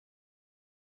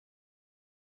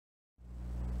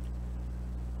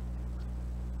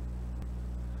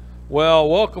Well,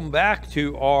 welcome back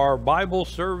to our Bible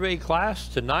survey class.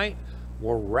 Tonight,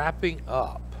 we're wrapping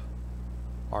up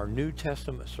our New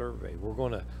Testament survey. We're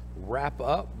going to wrap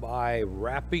up by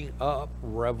wrapping up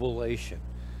Revelation.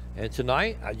 And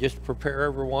tonight, I just prepare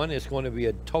everyone, it's going to be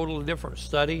a totally different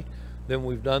study than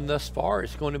we've done thus far.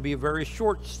 It's going to be a very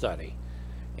short study.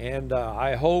 And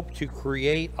I hope to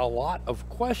create a lot of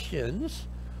questions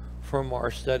from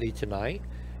our study tonight.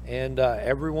 And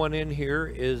everyone in here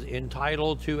is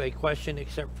entitled to a question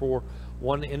except for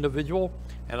one individual.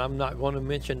 And I'm not going to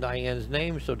mention Diane's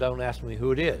name, so don't ask me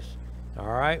who it is.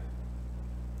 All right?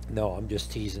 No, I'm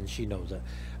just teasing. She knows that.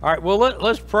 All right, well,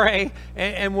 let's pray,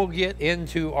 and we'll get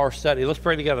into our study. Let's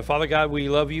pray together. Father God, we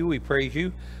love you. We praise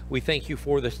you. We thank you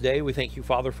for this day. We thank you,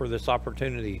 Father, for this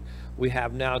opportunity we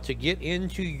have now to get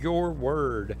into your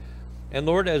word. And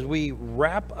Lord, as we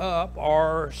wrap up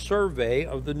our survey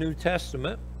of the New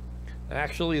Testament,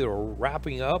 actually the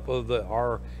wrapping up of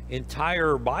our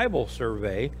entire Bible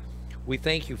survey, we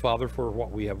thank you, Father, for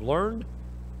what we have learned.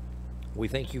 We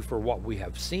thank you for what we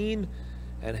have seen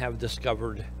and have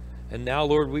discovered. And now,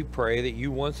 Lord, we pray that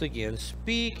you once again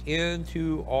speak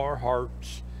into our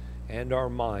hearts and our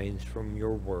minds from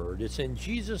your word. It's in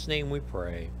Jesus' name we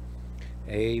pray.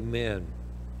 Amen.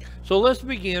 So let's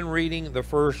begin reading the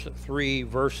first 3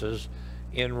 verses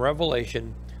in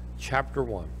Revelation chapter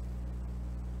 1.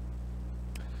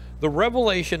 The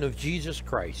revelation of Jesus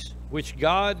Christ, which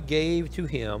God gave to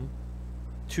him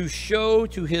to show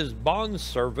to his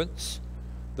bondservants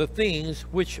the things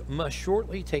which must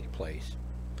shortly take place.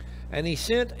 And he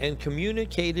sent and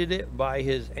communicated it by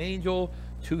his angel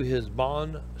to his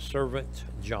bondservant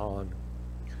John,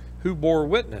 who bore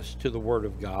witness to the word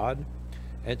of God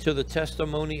and to the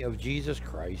testimony of Jesus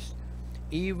Christ,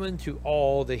 even to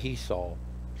all that he saw.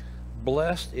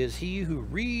 Blessed is he who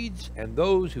reads, and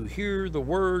those who hear the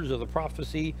words of the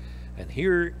prophecy, and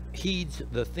heeds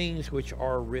the things which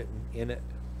are written in it,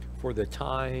 for the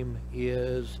time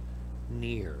is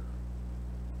near.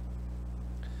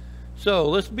 So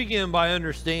let's begin by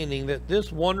understanding that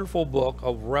this wonderful book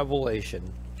of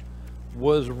Revelation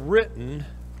was written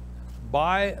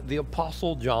by the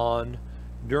Apostle John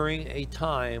during a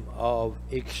time of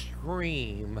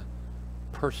extreme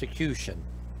persecution.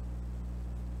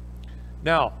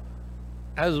 Now,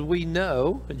 as we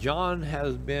know, John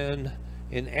has been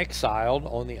exiled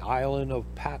on the island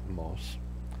of Patmos,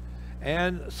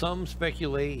 and some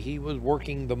speculate he was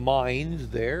working the mines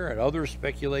there, and others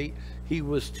speculate he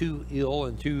was too ill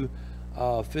and too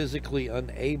physically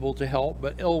unable to help,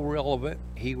 but irrelevant,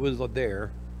 he was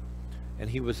there, and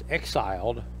he was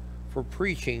exiled for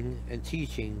preaching and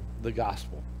teaching the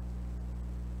gospel.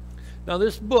 Now,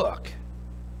 this book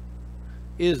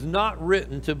is not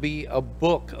written to be a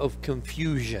book of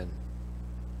confusion.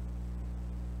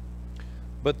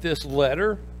 But this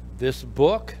letter, this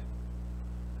book,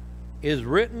 is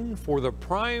written for the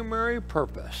primary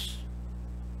purpose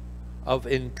of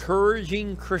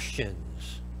encouraging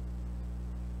Christians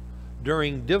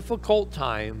during difficult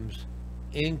times,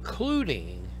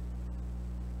 including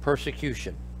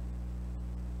persecution.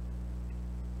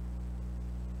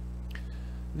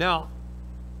 Now,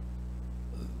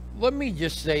 let me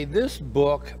just say this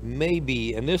book may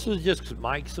be, and this is just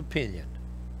Mike's opinion,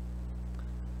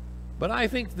 but I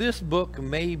think this book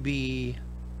may be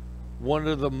one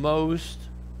of the most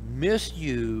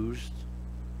misused,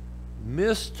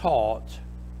 mistaught,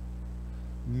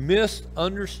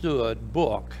 misunderstood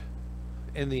book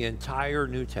in the entire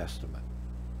New Testament.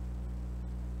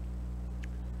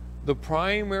 The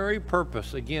primary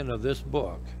purpose, again, of this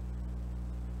book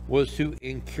was to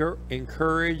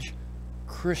encourage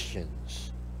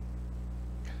Christians.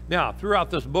 Now,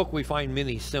 throughout this book, we find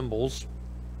many symbols,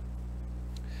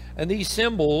 and these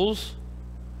symbols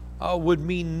would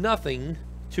mean nothing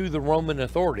to the Roman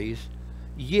authorities,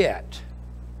 yet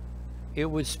it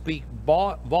would speak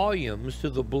volumes to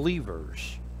the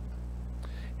believers.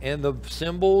 And the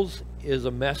symbols is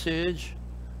a message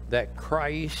that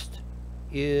Christ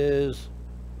is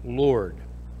Lord.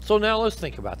 So now let's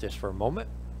think about this for a moment.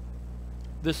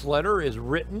 This letter is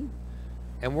written,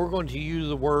 and we're going to use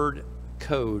the word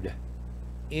code,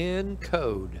 in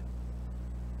code,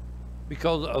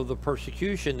 because of the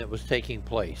persecution that was taking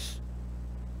place.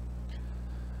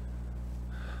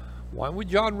 Why would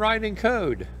John write in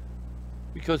code?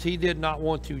 Because he did not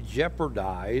want to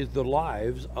jeopardize the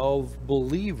lives of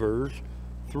believers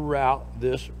throughout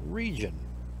this region.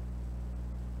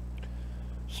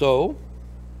 So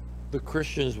the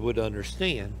Christians would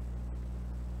understand,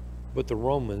 but the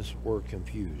Romans were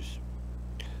confused.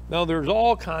 Now, there's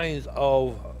all kinds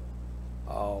of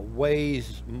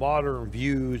ways, modern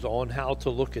views on how to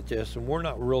look at this, and we're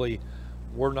not really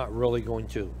we're not really going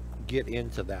to get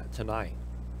into that tonight.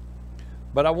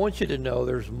 But I want you to know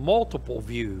there's multiple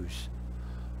views,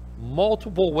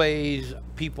 multiple ways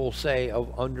people say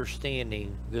of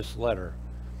understanding this letter.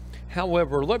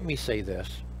 However, let me say this.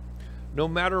 No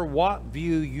matter what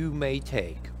view you may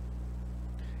take,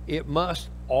 it must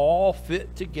all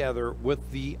fit together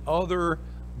with the other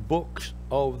books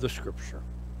of the Scripture.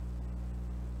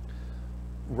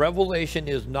 Revelation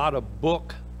is not a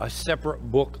book, a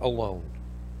separate book alone.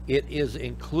 It is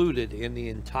included in the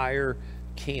entire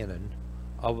canon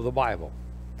of the Bible.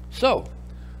 So,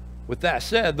 with that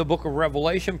said, the book of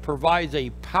Revelation provides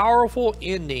a powerful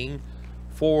ending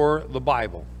for the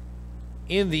Bible.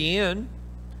 In the end,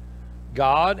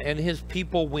 God and his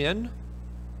people win.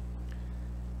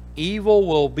 Evil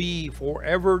will be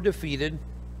forever defeated.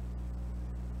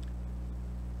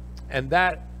 And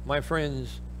that, my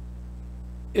friends,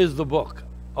 is the book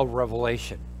of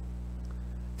Revelation.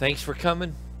 Thanks for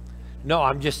coming. No,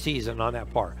 I'm just teasing on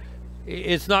that part.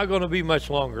 It's not going to be much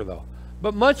longer, though.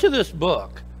 But much of this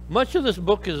book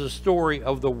is a story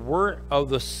of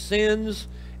the sins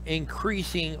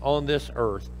increasing on this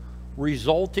earth,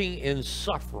 resulting in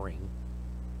suffering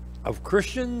of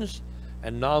Christians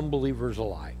and non-believers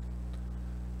alike.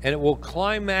 And it will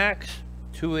climax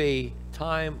to a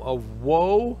time of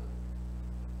woe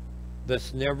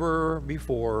that's never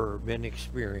before been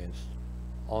experienced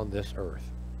on this earth.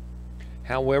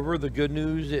 However, the good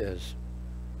news is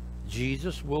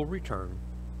Jesus will return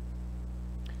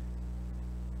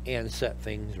and set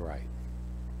things right.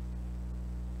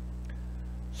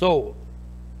 So,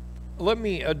 let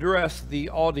me address the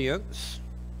audience.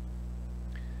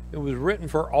 It was written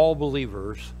for all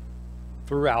believers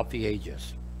throughout the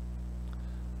ages,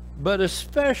 but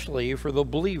especially for the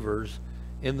believers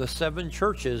in the 7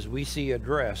 churches we see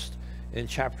addressed in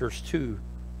chapters 2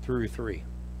 through 3.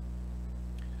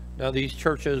 Now, these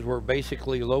churches were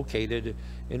basically located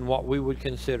in what we would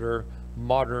consider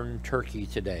modern Turkey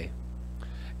today,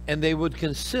 and they would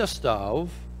consist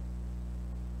of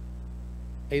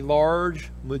a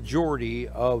large majority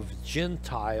of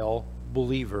Gentile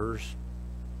believers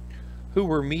who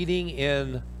were meeting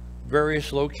in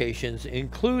various locations,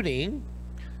 including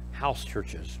house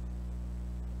churches.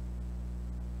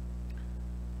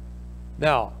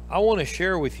 Now, I want to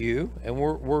share with you, and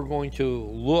we're going to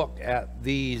look at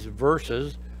these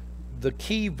verses, the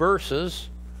key verses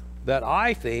that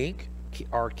I think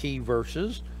are key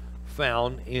verses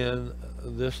found in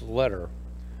this letter.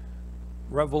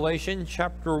 Revelation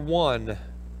chapter 1,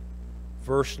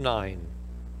 verse 9.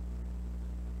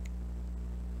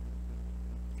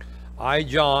 I,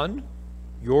 John,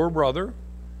 your brother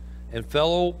and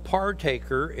fellow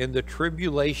partaker in the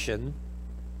tribulation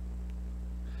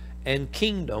and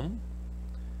kingdom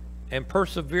and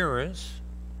perseverance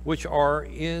which are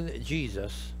in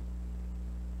Jesus,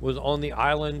 was on the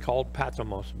island called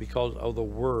Patmos because of the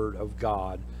word of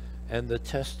God and the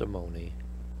testimony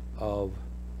of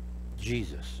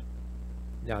Jesus.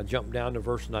 Now jump down to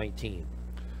verse 19.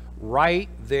 Write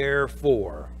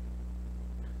therefore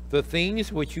the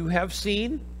things which you have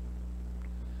seen,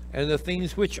 and the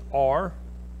things which are,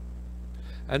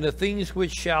 and the things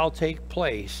which shall take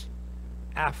place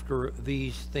after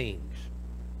these things.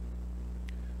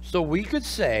 So we could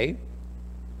say,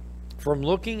 from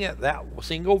looking at that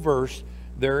single verse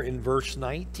there in verse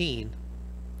 19,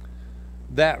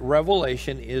 that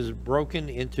Revelation is broken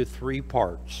into 3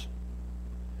 parts.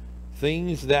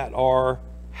 Things that are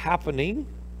happening,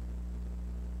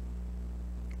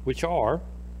 which are,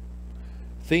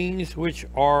 things which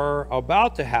are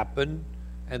about to happen,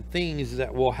 and things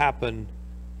that will happen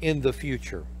in the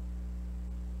future.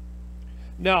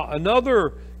 Now,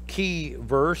 another key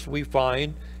verse we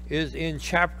find is in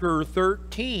chapter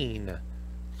 13.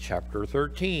 Chapter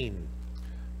 13,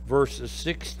 verses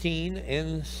 16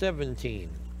 and 17.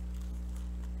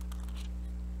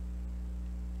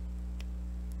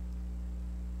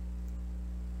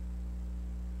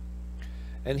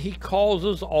 And he calls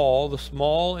us all, the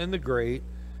small and the great,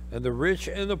 and the rich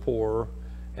and the poor,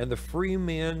 and the free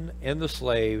men and the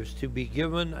slaves, to be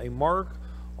given a mark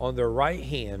on their right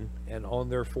hand and on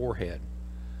their forehead.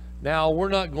 Now, we're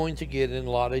not going to get in a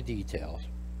lot of details,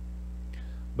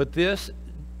 but this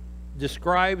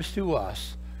describes to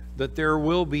us that there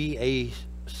will be a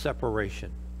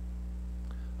separation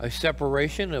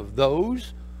of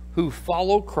those who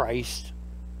follow Christ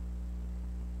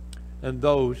and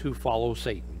those who follow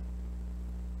Satan.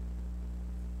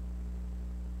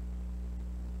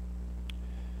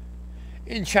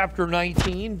 In chapter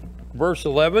 19, verse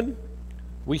 11,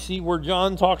 we see where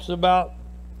John talks about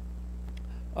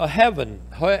a heaven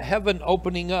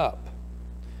opening up.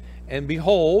 And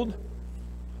behold,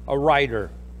 a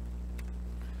writer.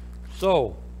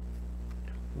 So,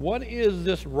 what is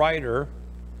this writer,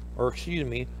 or excuse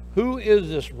me, who is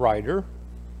this writer,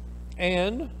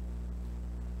 and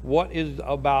what is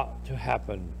about to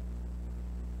happen?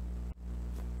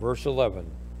 Verse 11.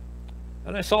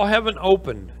 And I saw heaven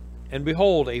opened, and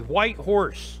behold, a white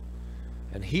horse,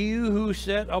 and he who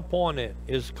sat upon it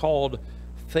is called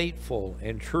Faithful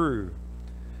and True,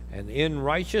 and in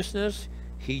righteousness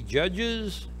he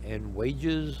judges and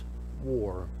wages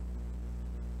war.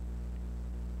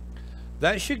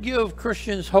 That should give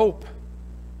Christians hope,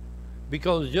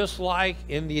 because just like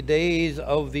in the days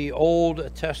of the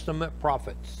Old Testament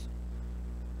prophets,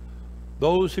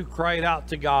 those who cried out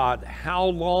to God, "How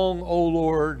long, O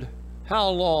Lord? How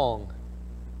long?"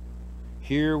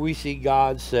 Here we see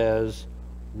God says,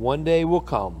 "One day will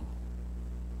come,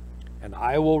 and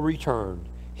I will return,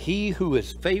 he who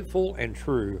is faithful and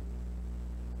true,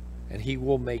 and he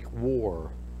will make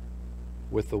war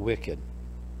with the wicked."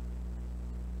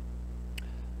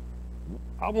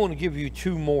 I want to give you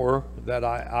two more that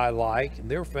I like, and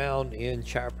they're found in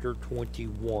chapter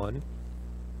 21,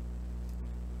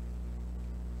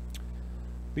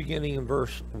 beginning in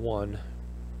verse 1.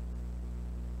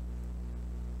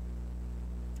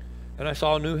 And I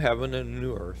saw a new heaven and a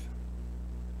new earth,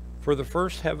 for the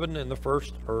first heaven and the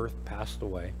first earth passed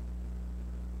away,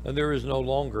 and there is no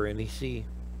longer any sea.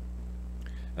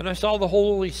 And I saw the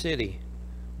holy city,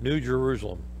 New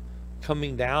Jerusalem,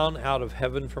 coming down out of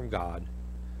heaven from God,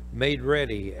 made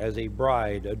ready as a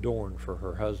bride adorned for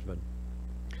her husband.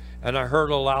 And I heard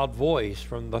a loud voice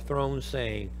from the throne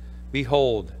saying,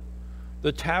 "Behold,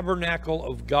 the tabernacle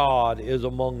of God is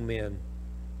among men,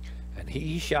 and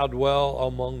he shall dwell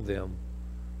among them,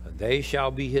 and they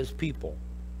shall be his people,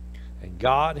 and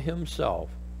God himself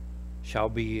shall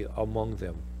be among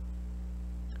them.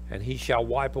 And he shall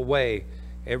wipe away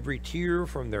every tear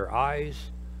from their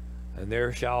eyes, and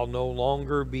there shall no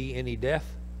longer be any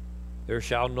death. There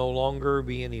shall no longer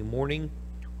be any mourning,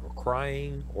 or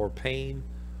crying, or pain.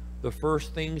 The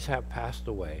first things have passed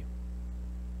away."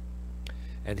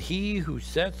 And he who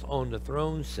sits on the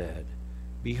throne said,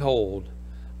 "Behold,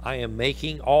 I am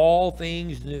making all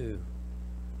things new."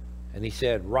 And he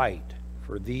said, "Write,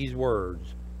 for these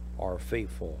words are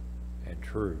faithful and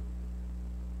true."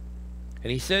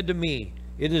 And he said to me,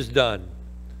 "It is done.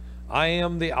 I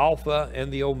am the Alpha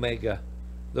and the Omega,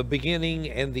 the beginning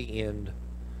and the end.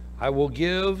 I will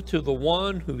give to the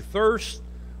one who thirsts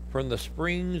from the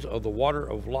springs of the water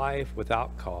of life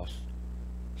without cost.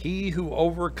 He who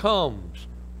overcomes,"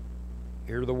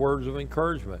 hear the words of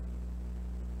encouragement,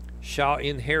 "shall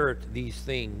inherit these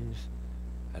things,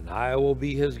 and I will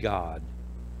be his God,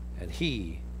 and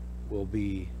he will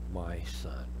be my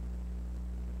son."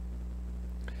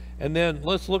 And then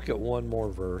let's look at one more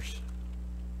verse,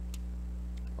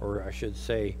 or I should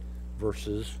say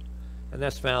verses, and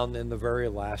that's found in the very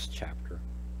last chapter,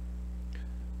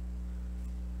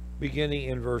 beginning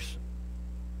in verse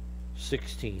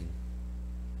 16.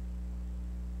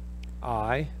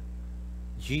 "I,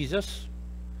 Jesus,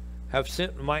 have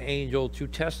sent my angel to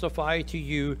testify to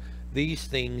you these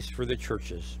things for the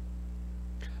churches.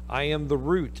 I am the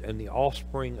root and the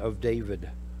offspring of David,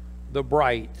 the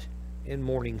bright and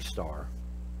morning star."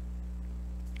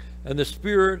 And the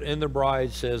Spirit and the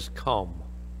bride says, "Come."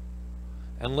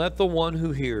 And let the one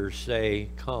who hears say,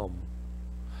 "Come."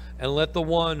 And let the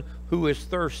one who is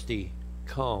thirsty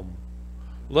come.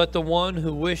 Let the one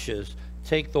who wishes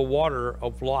take the water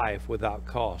of life without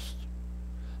cost.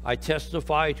 I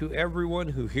testify to everyone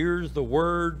who hears the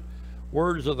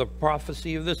words of the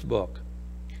prophecy of this book.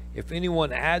 If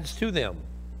anyone adds to them,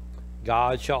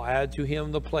 God shall add to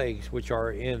him the plagues which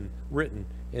are written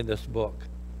in this book.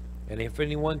 And if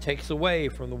anyone takes away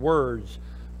from the words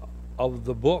of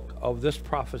the book of this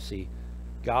prophecy,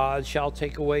 God shall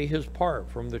take away his part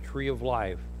from the tree of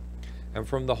life and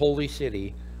from the holy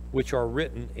city which are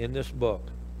written in this book.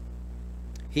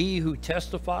 He who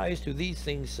testifies to these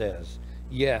things says,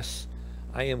 "Yes,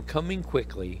 I am coming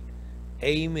quickly.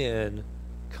 Amen.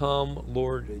 Come,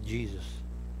 Lord Jesus."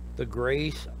 The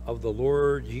grace of the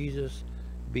Lord Jesus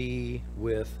be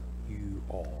with you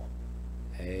all.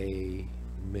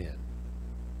 Amen.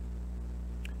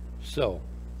 So,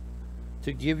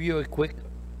 to give you a quick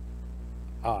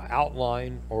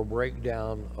outline or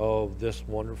breakdown of this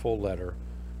wonderful letter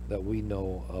that we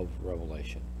know of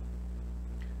Revelation.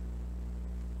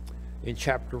 In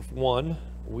chapter 1,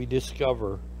 we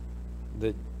discover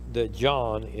that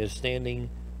John is standing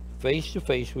face to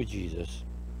face with Jesus,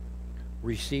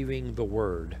 receiving the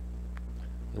word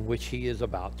in which he is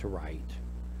about to write.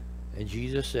 And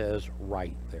Jesus says,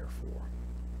 "Write, therefore."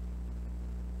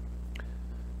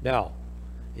 Now,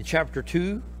 In chapter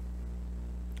 2,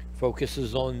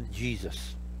 focuses on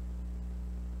Jesus.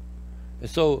 And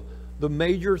so the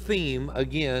major theme,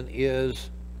 again,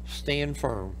 is stand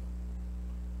firm,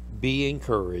 be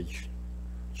encouraged.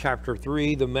 Chapter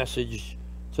 3, the message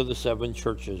to the 7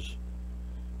 churches.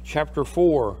 Chapter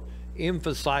 4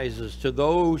 emphasizes to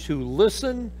those who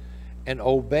listen and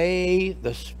obey,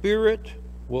 the Spirit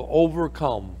will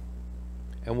overcome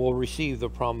and will receive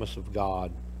the promise of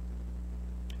God.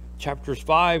 Chapters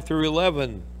 5 through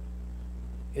 11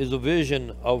 is a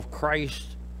vision of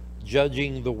Christ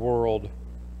judging the world.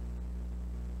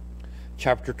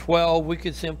 Chapter 12, we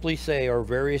could simply say, are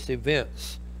various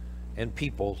events and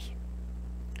peoples.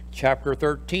 Chapter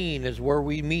 13 is where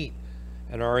we meet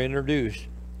and are introduced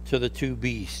to the 2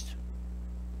 beasts.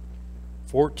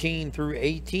 14 through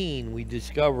 18, we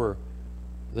discover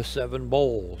the 7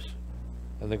 bowls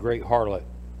and the great harlot.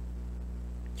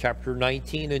 Chapter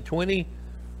 19 and 20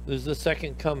 is the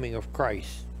second coming of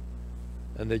Christ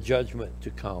and the judgment to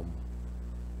come.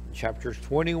 In chapters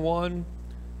 21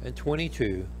 and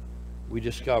 22, we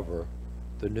discover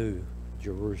the New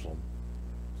Jerusalem.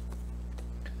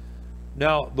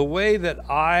 Now, the way that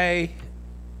I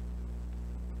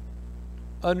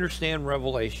understand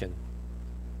Revelation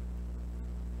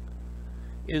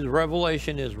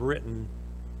is written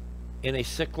in a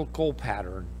cyclical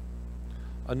pattern.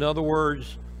 In other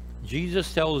words,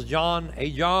 Jesus tells John,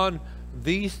 hey John,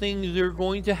 these things are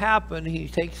going to happen. He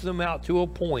takes them out to a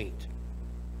point.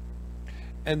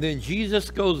 And then Jesus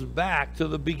goes back to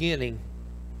the beginning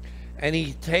and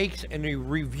he takes and he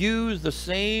reviews the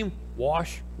same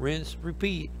wash, rinse,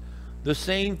 repeat. The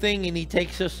same thing, and he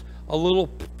takes us a little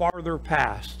farther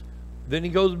past. Then he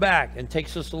goes back and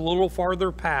takes us a little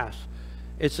farther past.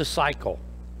 It's a cycle.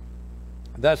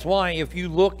 That's why if you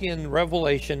look in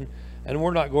Revelation, and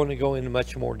we're not going to go into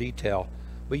much more detail,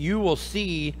 but you will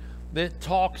see that it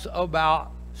talks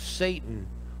about Satan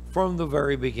from the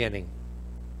very beginning.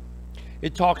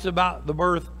 It talks about the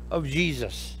birth of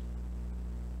Jesus.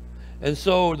 And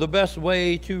so the best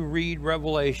way to read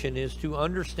Revelation is to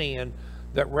understand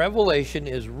that Revelation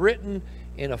is written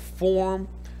in a form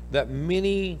that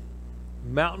many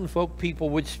mountain folk people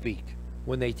would speak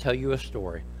when they tell you a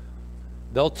story.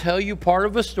 They'll tell you part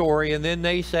of a story and then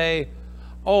they say,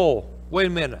 oh, wait a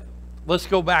minute, let's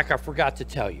go back, I forgot to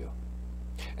tell you.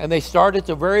 And they start at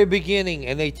the very beginning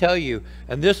and they tell you,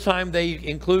 and this time they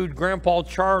include Grandpa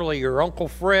Charlie or Uncle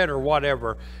Fred or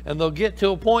whatever, and they'll get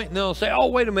to a point and they'll say, oh,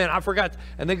 wait a minute, I forgot,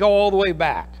 and they go all the way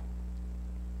back.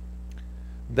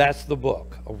 That's the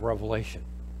book of Revelation.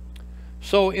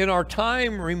 So in our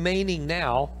time remaining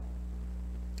now,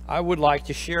 I would like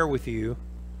to share with you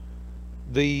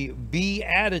the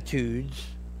Beatitudes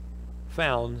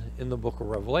found in the book of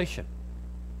Revelation.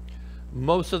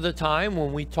 Most of the time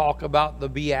when we talk about the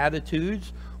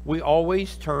Beatitudes, we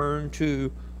always turn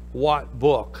to what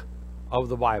book of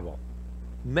the Bible?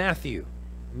 Matthew.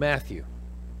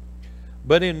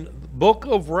 But in the book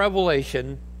of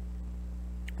Revelation,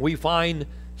 we find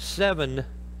 7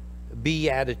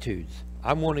 Beatitudes.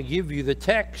 I'm going to give you the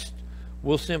text.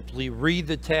 We'll simply read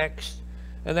the text,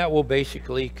 and that will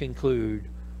basically conclude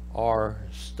our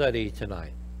study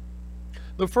tonight.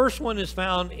 The first one is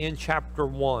found in chapter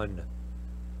 1,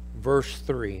 verse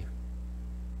 3.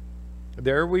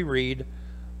 There we read,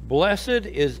 "Blessed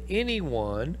is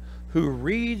anyone who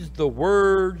reads the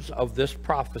words of this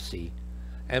prophecy,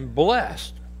 and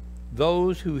blessed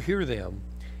those who hear them,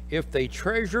 if they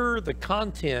treasure the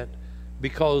content,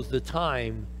 because the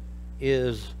time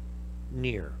is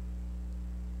near."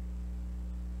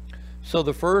 So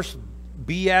the first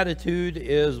beatitude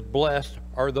is, blessed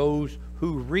are those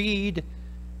who read,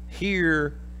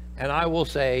 hear, and I will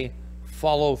say,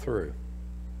 follow through.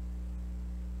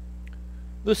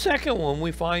 The second one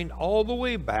we find all the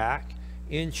way back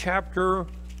in chapter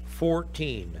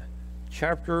 14.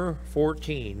 Chapter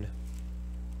 14.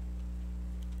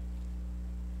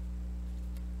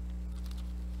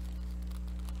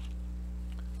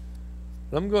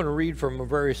 I'm going to read from a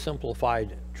very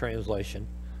simplified translation.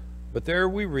 But there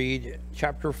we read,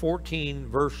 chapter 14,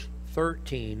 verse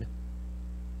 13.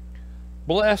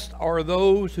 Blessed are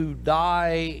those who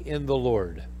die in the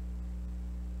Lord.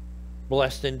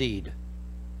 Blessed indeed.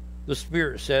 The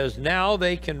Spirit says, now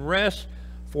they can rest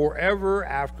forever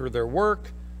after their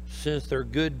work, since their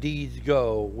good deeds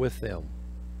go with them.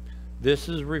 This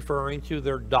is referring to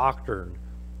their doctrine,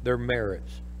 their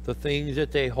merits, the things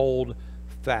that they hold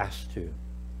fast to.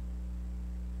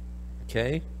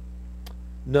 Okay?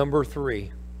 Number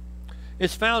 3.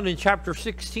 It's found in chapter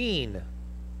 16.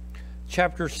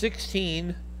 Chapter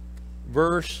 16,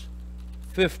 verse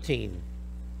 15.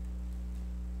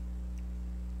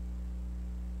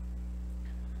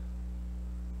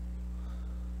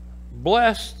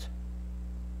 Blessed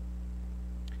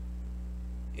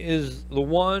is the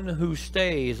one who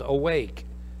stays awake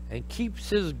and keeps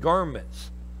his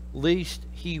garments, lest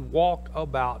he walk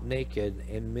about naked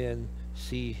and men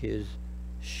see his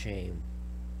shame.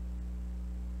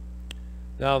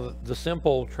 Now, the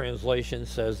simple translation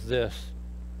says this: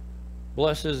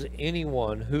 blessed is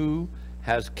anyone who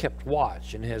has kept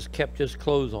watch and has kept his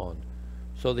clothes on,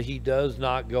 so that he does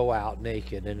not go out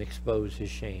naked and expose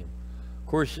his shame. Of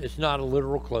course, it's not a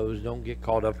literal clothes. Don't get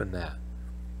caught up in that.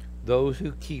 Those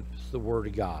who keep the Word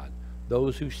of God,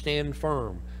 those who stand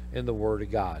firm in the Word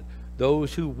of God,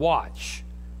 those who watch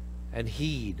and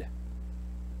heed.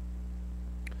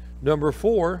 Number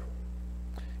 4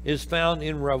 is found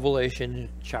in Revelation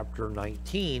chapter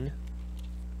 19,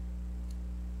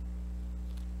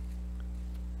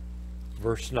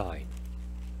 verse 9.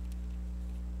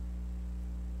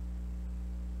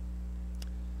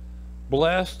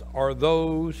 Blessed are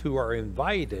those who are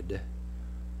invited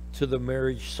to the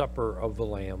marriage supper of the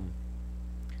Lamb.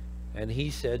 And he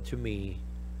said to me,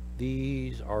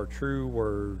 these are true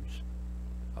words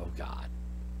of God.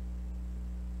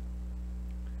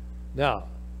 Now,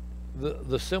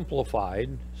 the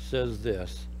Simplified says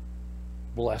this: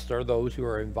 blessed are those who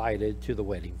are invited to the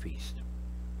wedding feast.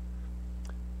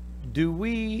 Do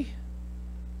we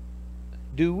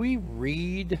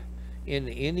read in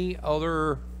any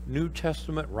other New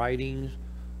Testament writings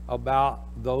about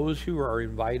those who are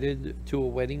invited to a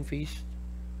wedding feast?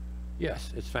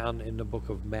 Yes, it's found in the book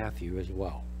of Matthew as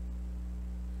well.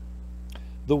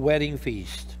 The wedding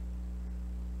feast,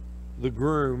 the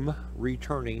groom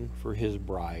returning for his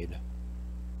bride.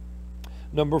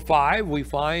 Number 5, we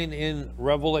find in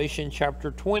Revelation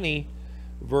chapter 20,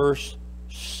 verse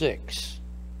 6.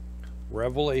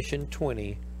 Revelation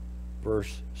 20,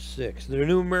 verse 6. The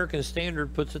New American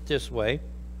Standard puts it this way: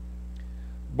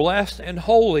 blessed and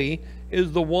holy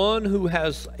is the one who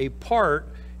has a part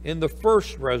in the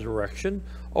first resurrection.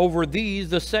 Over these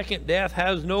the second death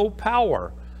has no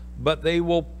power, but they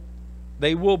will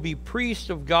be priests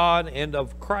of God and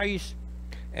of Christ,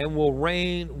 and will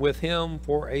reign with him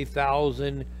for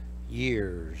 1,000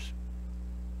 years.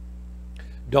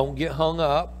 Don't get hung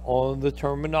up on the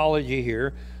terminology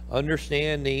here,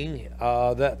 understanding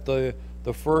that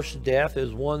the first death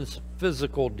is one's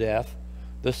physical death.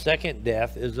 The second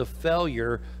death is a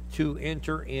failure to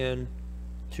enter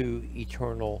into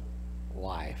eternal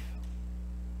life.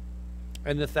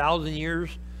 And the 1,000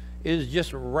 years is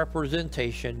just a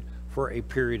representation for a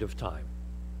period of time.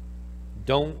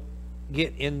 Don't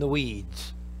get in the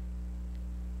weeds.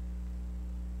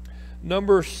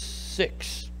 Number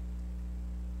 6,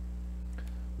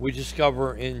 we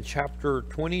discover in chapter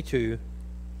 22,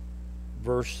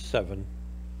 verse 7.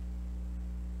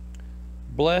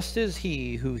 Blessed is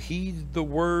he who heeds the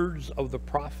words of the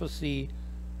prophecy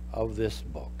of this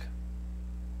book.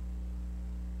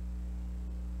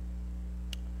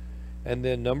 And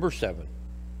then number 7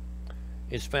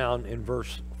 is found in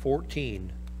verse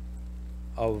 14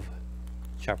 of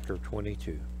chapter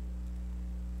 22.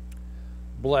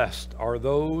 Blessed are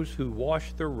those who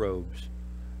wash their robes,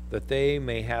 that they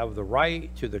may have the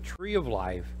right to the tree of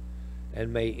life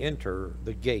and may enter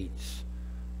the gates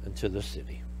into the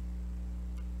city.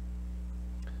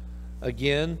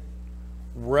 Again,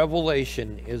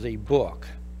 Revelation is a book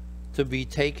to be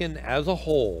taken as a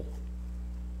whole,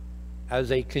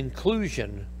 as a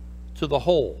conclusion to the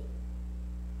whole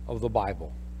of the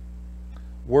Bible.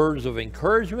 Words of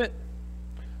encouragement,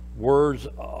 words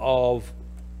of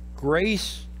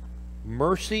grace,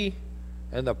 mercy,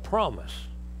 and the promise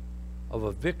of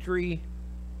a victory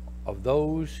of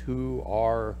those who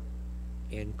are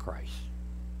in Christ.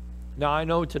 Now, I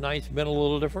know tonight's been a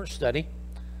little different study,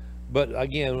 but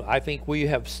again, I think we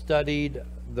have studied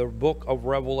the book of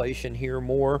Revelation here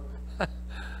more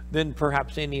than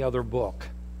perhaps any other book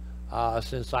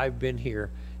since I've been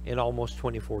here in almost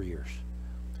 24 years.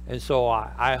 And so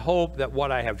I hope that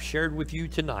what I have shared with you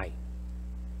tonight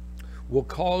will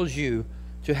cause you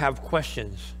to have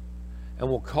questions and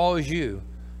will cause you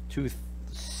to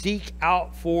seek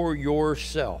out for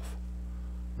yourself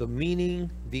the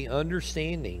meaning, the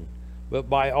understanding. But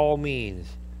by all means,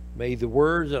 may the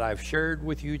words that I've shared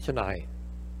with you tonight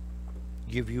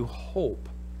give you hope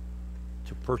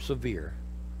to persevere,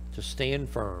 to stand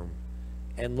firm,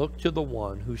 and look to the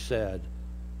one who said,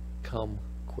 "Come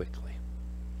quickly."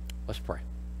 Let's pray.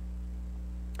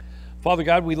 Father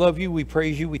God, we love you. We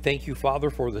praise you. We thank you, Father,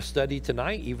 for the study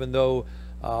tonight, even though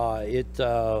it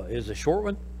is a short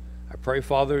one. I pray,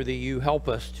 Father, that you help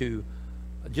us to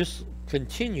just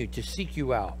continue to seek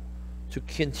you out, to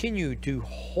continue to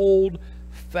hold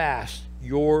fast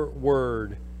your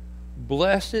word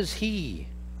Blessed is he,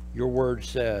 your word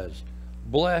says.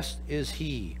 Blessed is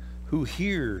he who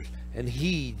hears and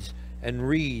heeds and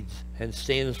reads and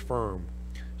stands firm.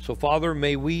 So, Father,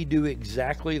 may we do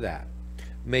exactly that.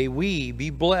 May we be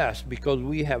blessed because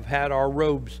we have had our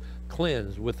robes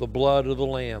cleansed with the blood of the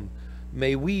Lamb.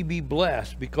 May we be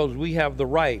blessed because we have the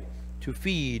right to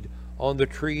feed on the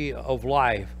tree of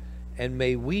life. And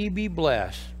may we be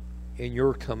blessed in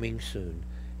your coming soon.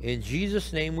 In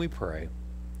Jesus' name we pray.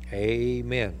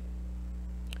 Amen.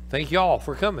 Thank you all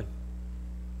for coming.